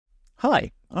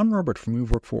Hi, I'm Robert from Move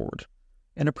Work Forward.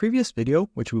 In a previous video,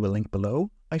 which we will link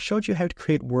below, I showed you how to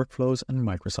create workflows in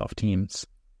Microsoft Teams.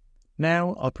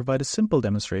 Now, I'll provide a simple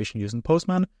demonstration using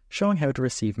Postman, showing how to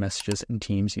receive messages in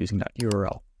Teams using that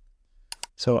URL.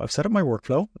 So I've set up my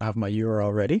workflow, I have my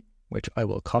URL ready, which I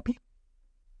will copy.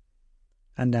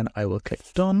 And then I will click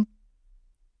Done.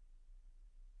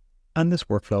 And this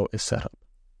workflow is set up.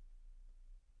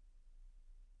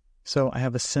 So I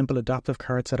have a simple adaptive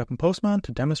card set up in Postman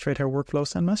to demonstrate how workflows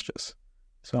send messages.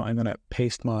 So I'm going to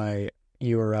paste my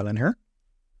URL in here.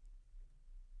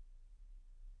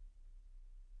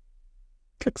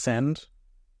 Click Send.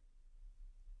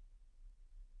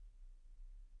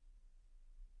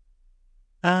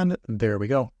 And there we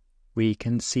go. We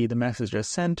can see the messages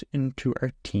sent into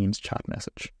our Teams chat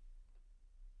message.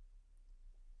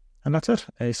 And that's it,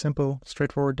 a simple,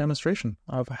 straightforward demonstration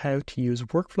of how to use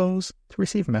workflows to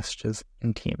receive messages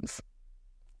in Teams.